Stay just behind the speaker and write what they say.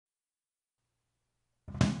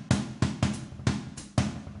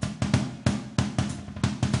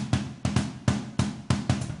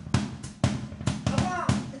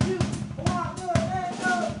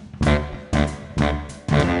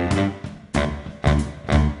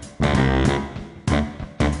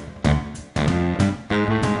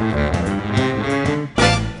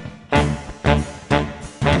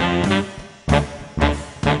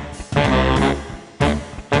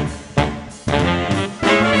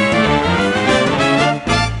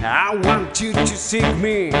you to see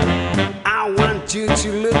me. I want you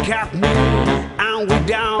to look at me. And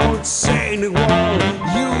without saying a word,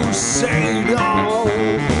 you say it all.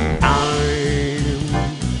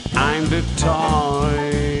 I'm the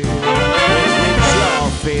toy with your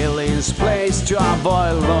feelings placed to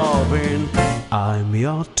avoid loving. I'm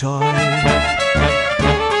your toy.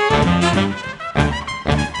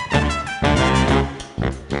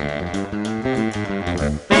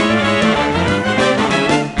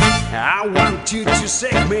 I want you to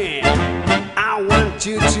see me. I want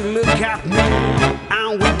you to look at me.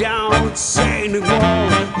 And without saying a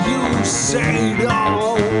word, you say it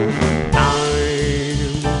all.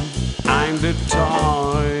 I'm the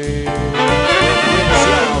toy with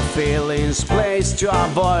your feelings placed to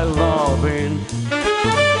avoid loving.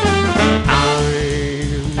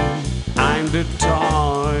 I'm the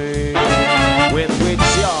toy with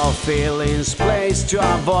which your feelings placed to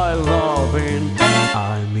avoid loving.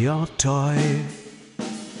 I'm your toy.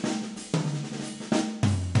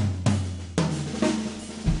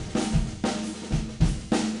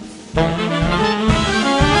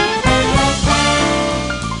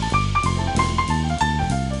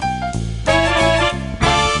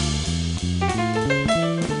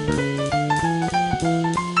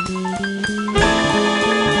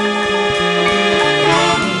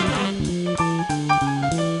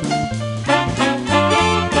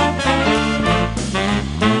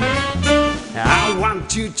 I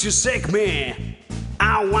want you to seek me.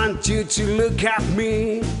 I want you to look at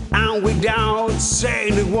me. And without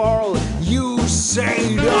saying a word, you say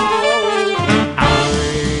it all.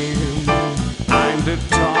 I'm the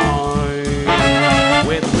toy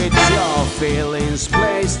with which your feelings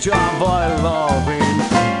placed to avoid loving.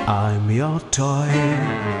 I'm your toy.